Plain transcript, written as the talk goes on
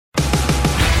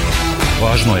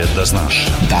Važno je da znaš.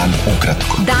 Dan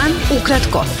ukratko. Dan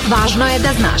ukratko. Važno je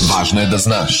da znaš. Važno je da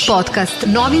znaš. Podcast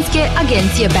novinske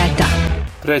agencije Beta.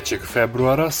 3.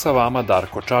 februara sa vama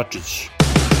Darko Čačić.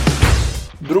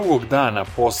 Drugog dana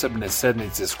posebne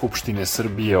sednice Skupštine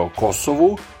Srbije o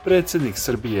Kosovu, predsjednik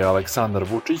Srbije Aleksandar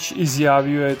Vučić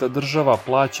izjavio je da država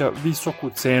plaća visoku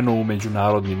cenu u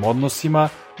međunarodnim odnosima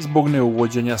zbog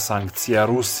neuvođenja sankcija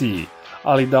Rusiji,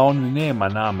 ali da on nema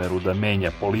nameru da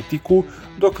menja politiku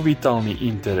dok vitalni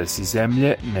interesi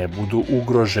zemlje ne budu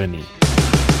ugroženi.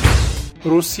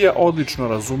 Rusija odlično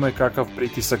razume kakav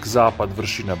pritisak Zapad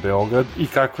vrši na Beograd i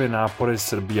kakve napore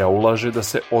Srbija ulaže da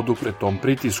se odupre tom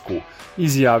pritisku,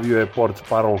 izjavio je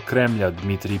portparol Kremlja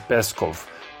Dmitrij Peskov,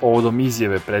 povodom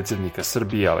izjave predsjednika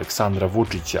Srbije Aleksandra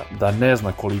Vučića da ne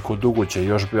zna koliko dugo će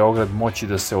još Beograd moći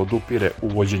da se odupire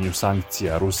uvođenju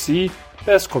sankcija Rusiji.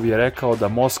 Peskov je rekao da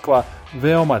Moskva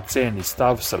veoma ceni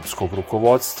stav srpskog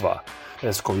rukovodstva.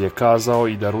 Peskov je kazao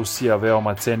i da Rusija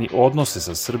veoma ceni odnose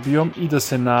sa Srbijom i da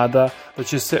se nada da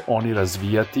će se oni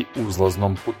razvijati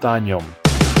uzlaznom putanjom.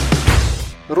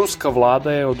 Ruska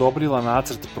vlada je odobrila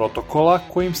nacrt protokola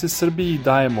kojim se Srbiji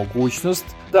daje mogućnost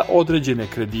da određene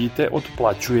kredite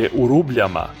otplaćuje u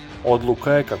rubljama.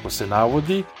 Odluka je, kako se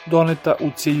navodi, doneta u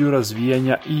cilju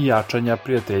razvijanja i jačanja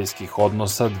prijateljskih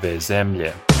odnosa dve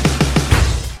zemlje.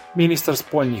 Ministar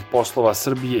spoljnih poslova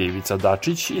Srbije Ivica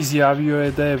Dačić izjavio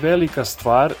je da je velika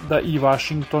stvar da i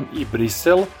Vašington i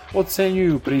Brisel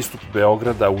ocenjuju pristup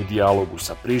Beograda u dijalogu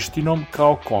sa Prištinom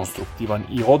kao konstruktivan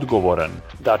i odgovoran.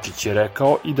 Dačić je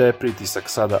rekao i da je pritisak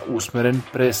sada usmeren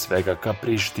pre svega ka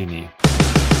Prištini.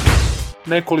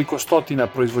 Nekoliko stotina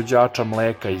proizvođača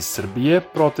mleka iz Srbije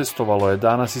protestovalo je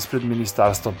danas ispred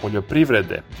Ministarstva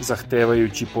poljoprivrede,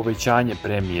 zahtevajući povećanje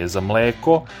premije za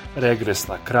mleko, regres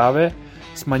na krave,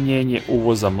 smanjenje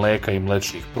uvoza mleka i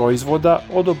mlečnih proizvoda,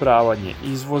 odobravanje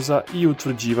izvoza i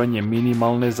utvrđivanje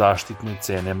minimalne zaštitne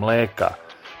cene mleka.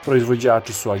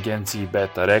 Proizvođači su agenciji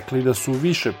Beta rekli da su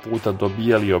više puta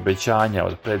dobijali obećanja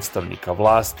od predstavnika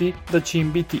vlasti da će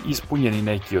im biti ispunjeni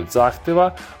neki od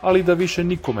zahteva, ali da više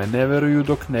nikome ne veruju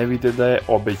dok ne vide da je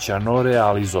obećano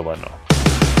realizovano.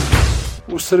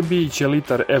 U Srbiji će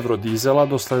litar evrodizela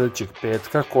do sledećeg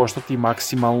petka koštati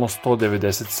maksimalno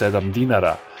 197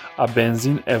 dinara, a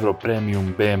benzin Euro Premium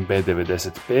BMB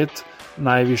 95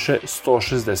 najviše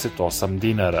 168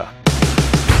 dinara.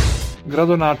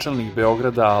 Gradonačelnik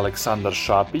Beograda Aleksandar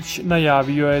Šapić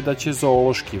najavio je da će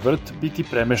zoološki vrt biti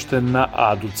premešten na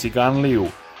Adu Ciganliju,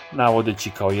 navodeći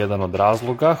kao jedan od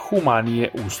razloga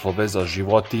humanije uslove za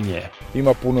životinje.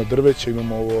 Ima puno drveća,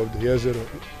 imamo ovo ovde jezero,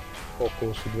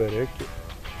 okolo su dve reke.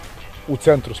 U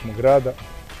centru smo grada,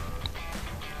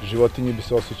 životinje bi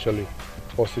se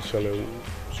osjećale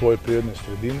u svojoj prirodnoj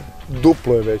sredini.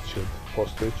 Duplo je veći od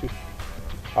postojećih.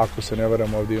 Ako se ne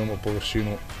varam, ovdje imamo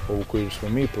površinu ovu koju smo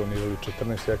mi planirali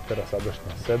 14 hektara,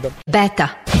 sadašnja 7. Beta.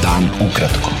 Dan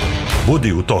ukratko.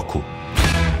 Budi u toku.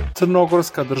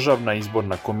 Crnogorska državna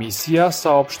izborna komisija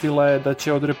saopštila je da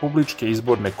će od Republičke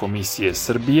izborne komisije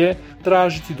Srbije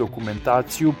tražiti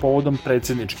dokumentaciju povodom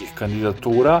predsjedničkih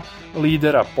kandidatura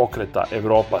lidera pokreta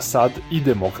Evropa Sad i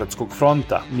Demokratskog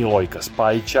fronta Milojka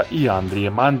Spajića i Andrije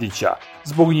Mandića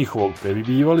zbog njihovog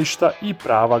prebivališta i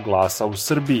prava glasa u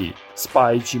Srbiji.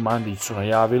 Spajić i Mandić su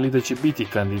najavili da će biti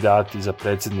kandidati za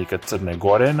predsjednika Crne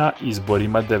Gore na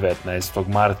izborima 19.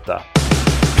 marta.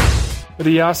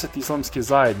 Rijaset islamske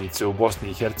zajednice u Bosni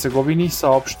i Hercegovini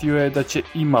saopštio je da će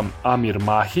imam Amir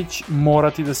Mahić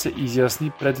morati da se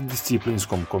izjasni pred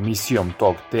disciplinskom komisijom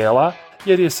tog tela,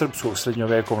 jer je srpskog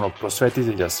srednjovekovnog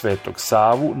prosvetitelja Svetog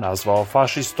Savu nazvao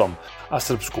fašistom, a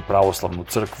Srpsku pravoslavnu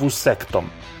crkvu sektom.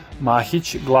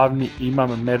 Mahić, glavni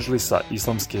imam Medžlisa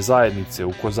islamske zajednice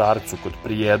u Kozarcu kod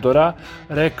Prijedora,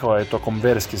 rekao je tokom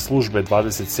verske službe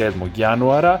 27.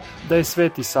 januara da je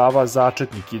Sveti Sava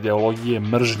začetnik ideologije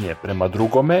mržnje prema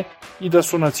drugome i da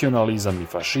su nacionalizam i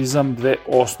fašizam dve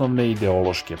osnovne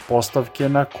ideološke postavke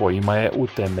na kojima je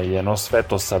utemeljeno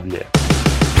svetosavlje.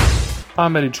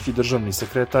 Američki državni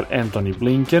sekretar Antony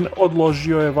Blinken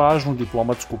odložio je važnu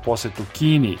diplomatsku posetu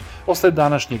Kini posle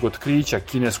današnjeg otkrića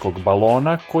kineskog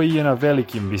balona koji je na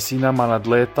velikim visinama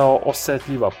nadletao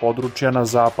osetljiva područja na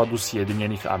zapadu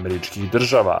Sjedinjenih Američkih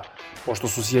Država. Pošto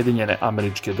su Sjedinjene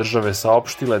Američke Države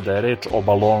saopštile da je reč o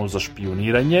balonu za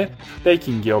špijuniranje,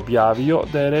 Peking je objavio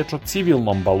da je reč o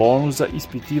civilnom balonu za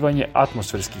ispitivanje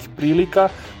atmosferskih prilika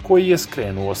koji je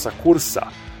skrenuo sa kursa.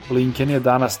 Blinken je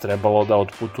danas trebalo da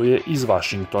otputuje iz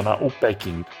Vašingtona u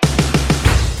Peking.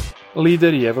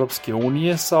 Lideri Evropske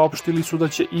unije saopštili su da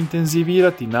će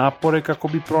intenzivirati napore kako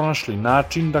bi pronašli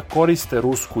način da koriste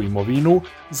rusku imovinu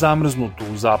zamrznutu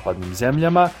u zapadnim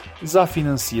zemljama za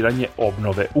finansiranje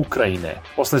obnove Ukrajine.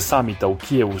 Posle samita u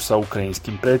Kijevu sa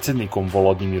ukrajinskim predsjednikom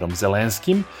Volodimirom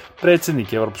Zelenskim,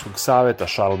 predsjednik Evropskog saveta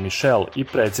Charles Michel i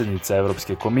predsjednica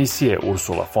Evropske komisije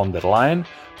Ursula von der Leyen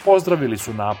pozdravili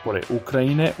su napore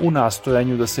Ukrajine u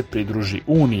nastojanju da se pridruži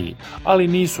Uniji, ali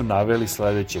nisu naveli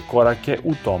sledeće korake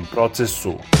u tom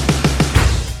procesu.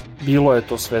 Bilo je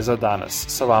to sve za danas.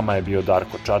 Sa vama je bio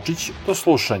Darko Čačić. Do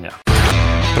slušanja.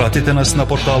 Pratite nas na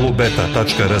portalu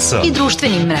beta.rs I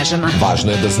društvenim mrežama.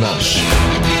 Važno je da znaš.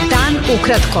 Dan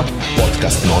ukratko.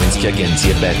 Podcast novinske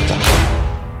agencije Beta.